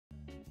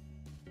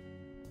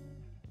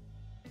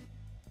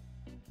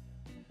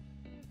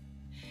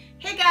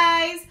Hey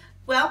guys,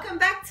 welcome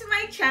back to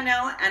my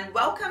channel and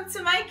welcome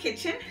to my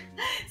kitchen.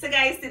 So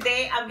guys,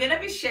 today I'm gonna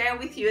be sharing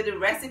with you the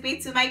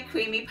recipe to my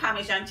creamy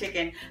Parmesan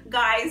chicken.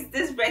 Guys,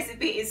 this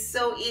recipe is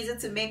so easy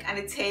to make and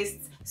it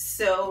tastes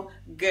so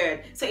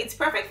good. So it's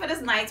perfect for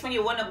those nights when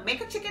you want to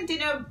make a chicken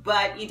dinner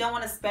but you don't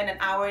want to spend an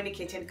hour in the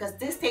kitchen, because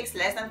this takes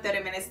less than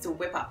 30 minutes to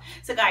whip up.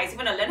 So guys, if you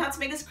want to learn how to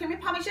make this creamy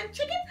Parmesan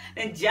chicken,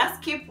 then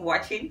just keep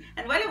watching.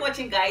 And while you're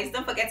watching guys,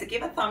 don't forget to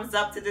give a thumbs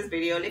up to this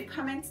video, leave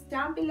comments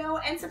down below,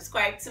 and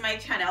subscribe to my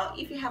channel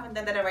if you haven't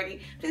done that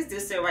already. Please do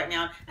so right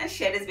now and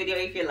share this video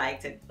if you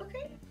liked it.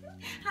 Okay,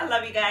 I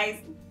love you guys.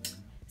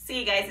 See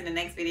you guys in the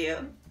next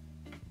video.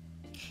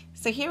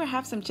 So here I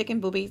have some chicken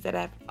boobies that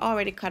I've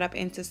already cut up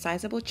into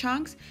sizable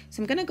chunks.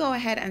 So I'm gonna go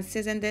ahead and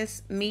season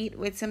this meat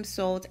with some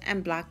salt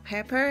and black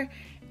pepper.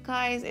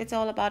 Guys, it's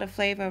all about the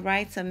flavor,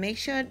 right? So make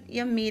sure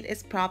your meat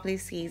is properly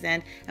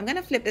seasoned. I'm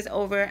gonna flip this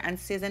over and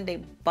season the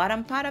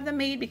bottom part of the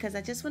meat because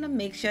I just wanna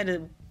make sure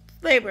the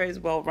flavor is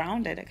well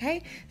rounded.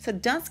 Okay, so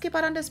don't skip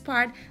out on this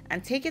part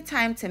and take your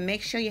time to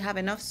make sure you have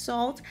enough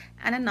salt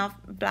and enough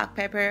black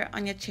pepper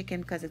on your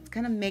chicken, because it's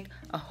gonna make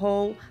a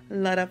whole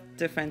lot of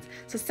difference.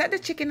 So set the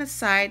chicken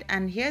aside,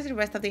 and here's the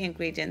rest of the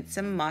ingredients: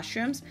 some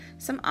mushrooms,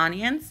 some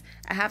onions,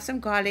 I have some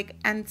garlic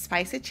and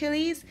spicy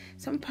chilies,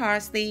 some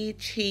parsley,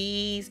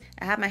 cheese,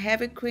 I have my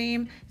heavy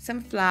cream,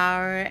 some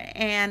flour,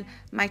 and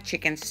my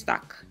chicken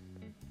stock.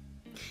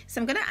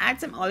 So I'm gonna add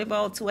some olive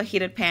oil to a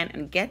heated pan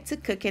and get to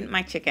cooking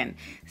my chicken.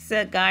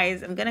 So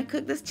guys, I'm gonna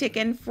cook this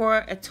chicken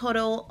for a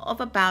total of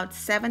about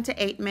 7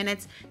 to 8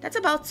 minutes. That's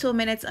about 2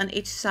 minutes on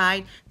each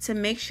side to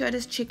make sure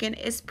this chicken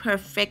is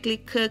perfectly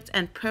cooked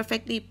and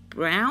perfectly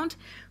browned.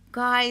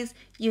 Guys,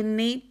 you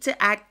need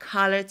to add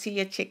color to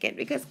your chicken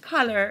because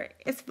color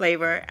is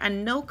flavor,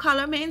 and no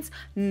color means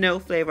no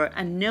flavor,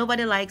 and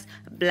nobody likes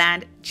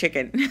bland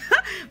chicken.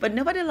 But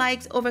nobody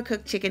likes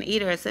overcooked chicken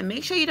either, so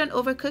make sure you don't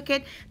overcook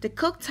it. The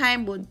cook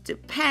time will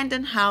depend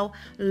on how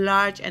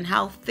large and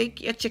how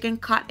thick your chicken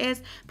cut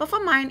is, but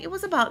for mine it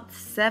was about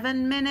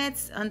 7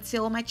 minutes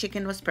until my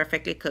chicken was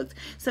perfectly cooked.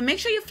 So make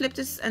sure you flip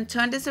this and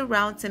turn this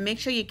around to make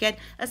sure you get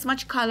as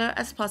much color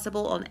as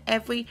possible on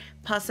every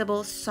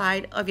possible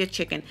side of your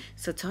chicken.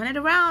 So turn it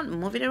around,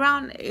 move it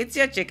around. It's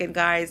your chicken,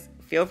 guys.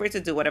 Feel free to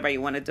do whatever you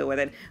want to do with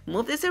it.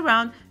 Move this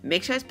around,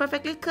 make sure it's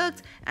perfectly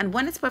cooked, and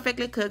when it's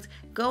perfectly cooked,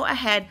 go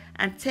ahead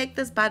and take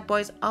these bad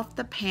boys off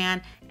the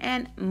pan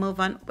and move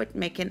on with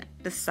making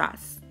the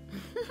sauce.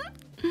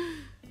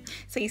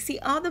 So you see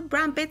all the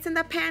brown bits in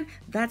the pan?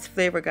 That's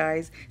flavor,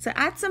 guys. So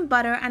add some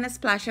butter and a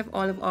splash of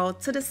olive oil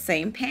to the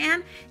same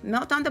pan.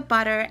 Melt down the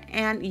butter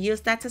and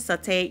use that to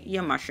saute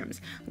your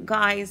mushrooms.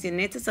 Guys, you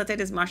need to saute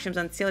these mushrooms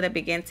until they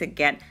begin to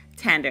get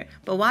tender.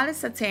 But while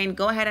it's sauteing,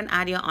 go ahead and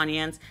add your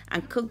onions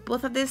and cook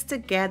both of this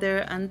together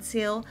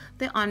until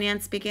the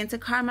onions begin to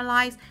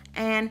caramelize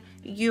and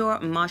your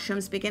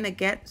mushrooms begin to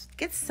get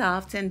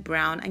soft and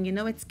brown, and you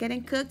know it's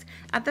getting cooked.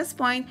 At this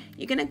point,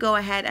 you're gonna go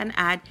ahead and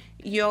add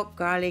your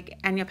garlic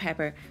and your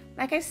pepper.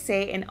 Like I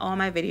say in all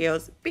my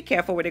videos, be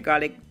careful with the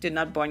garlic. Do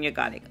not burn your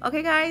garlic.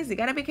 Okay guys, you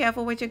gotta be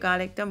careful with your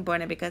garlic. Don't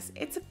burn it because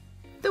it's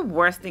the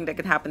worst thing that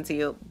could happen to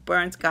you.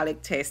 Burnt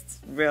garlic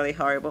tastes really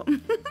horrible.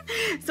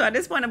 So at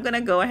this point, I'm gonna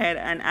go ahead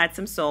and add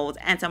some salt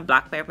and some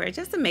black pepper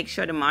just to make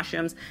sure the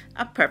mushrooms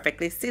are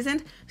perfectly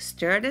seasoned.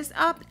 Stir this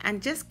up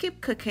and just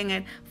keep cooking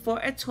it for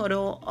a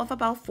total of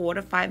about 4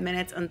 to 5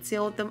 minutes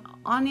until the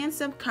onions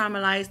have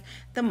caramelized,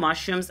 the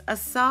mushrooms are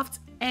soft,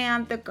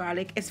 and the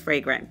garlic is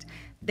fragrant.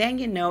 Then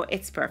you know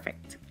it's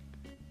perfect.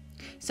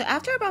 So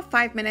after about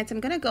 5 minutes, I'm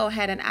gonna go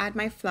ahead and add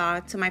my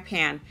flour to my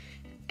pan.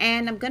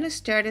 And I'm gonna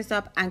stir this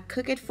up and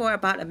cook it for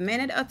about a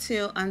minute or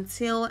two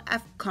until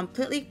I've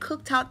completely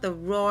cooked out the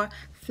raw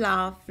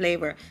flour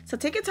flavor. So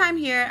take your time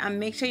here and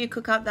make sure you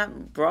cook out that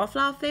raw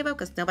flour flavor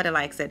because nobody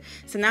likes it.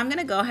 So now I'm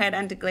gonna go ahead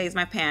and deglaze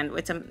my pan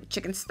with some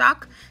chicken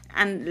stock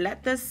and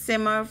let this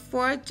simmer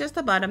for just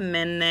about a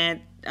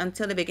minute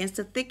until it begins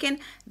to thicken.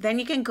 Then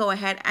you can go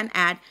ahead and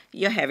add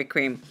your heavy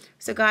cream.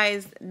 So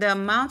guys, the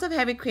amount of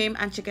heavy cream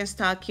and chicken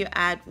stock you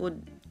add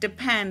would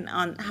depend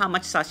on how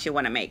much sauce you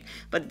want to make,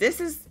 but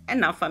this is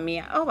enough for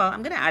me. Oh well,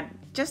 I'm gonna add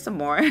just some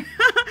more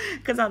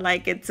because I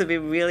like it to be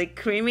really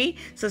creamy.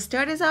 So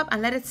stir this up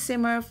and let it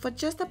simmer for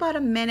just about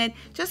a minute.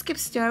 Just keep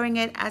stirring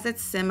it as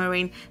it's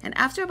simmering, and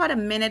after about a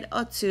minute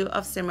or two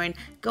of simmering,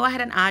 go ahead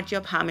and add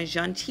your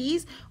Parmesan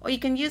cheese, or you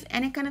can use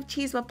any kind of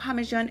cheese, but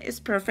Parmesan is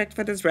perfect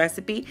for this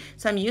recipe.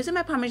 So I'm using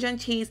my Parmesan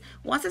cheese.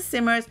 Once it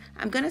simmers,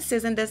 I'm gonna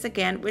season this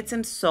again with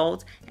some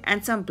salt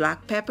and some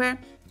black pepper.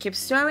 Keep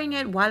stirring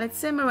it while it's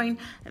simmering.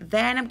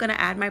 Then I'm gonna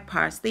add my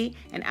parsley,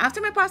 and after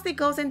my parsley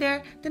goes in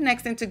there, the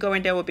next thing to go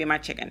in there will be my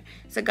chicken.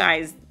 So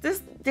guys,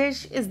 this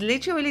dish is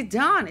literally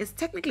done. It's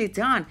technically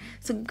done.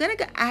 So I'm gonna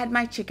add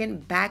my chicken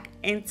back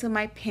into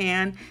my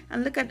pan,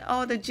 and look at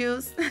all the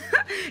juice.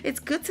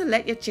 It's good to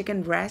let your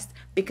chicken rest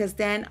because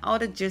then all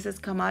the juices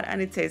come out and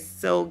it tastes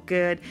so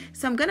good.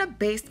 So I'm gonna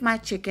baste my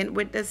chicken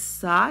with the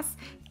sauce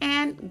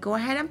and go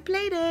ahead and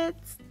plate it.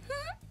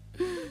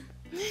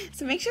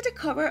 So make sure to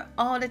cover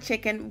all the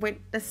chicken with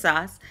the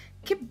sauce.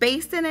 keep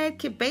basting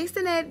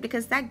it,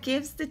 because that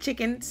gives the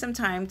chicken some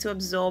time to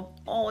absorb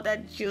all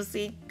that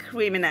juicy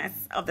creaminess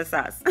of the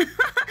sauce.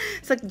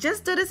 So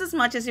just do this as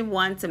much as you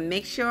want to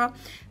make sure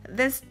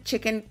this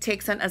chicken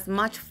takes on as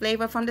much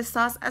flavor from the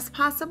sauce as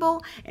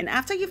possible. And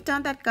after you've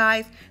done that,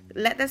 guys,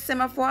 let this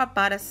simmer for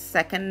about a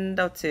second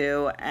or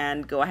two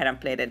and go ahead and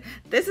plate it.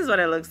 This is what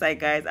it looks like,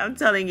 guys. I'm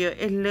telling you,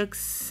 it looks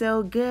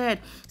so good.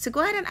 So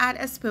go ahead and add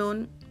a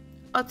spoon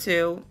or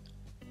two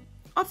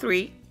or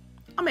three,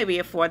 or maybe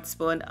a fourth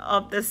spoon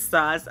of the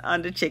sauce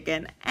on the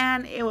chicken,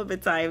 and it will be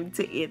time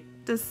to eat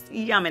this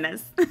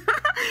yumminess.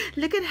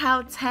 Look at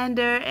how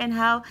tender and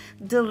how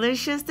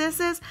delicious this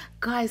is.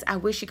 Guys, I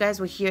wish you guys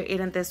were here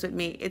eating this with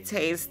me. It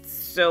tastes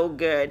so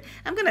good.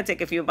 I'm gonna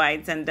take a few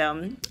bites and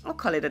I'll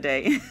call it a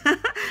day.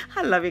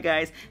 I love you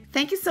guys.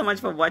 Thank you so much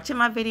for watching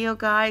my video,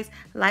 guys.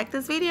 Like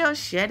this video,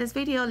 share this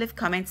video, leave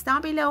comments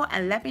down below,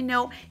 and let me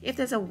know if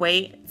there's a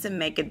way to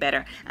make it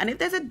better. And if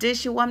there's a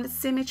dish you want to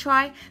see me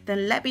try,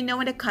 then let me know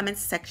in the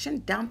comments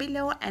section down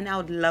below, and I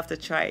would love to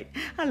try it.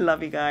 I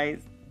love you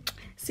guys.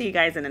 See you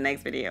guys in the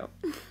next video.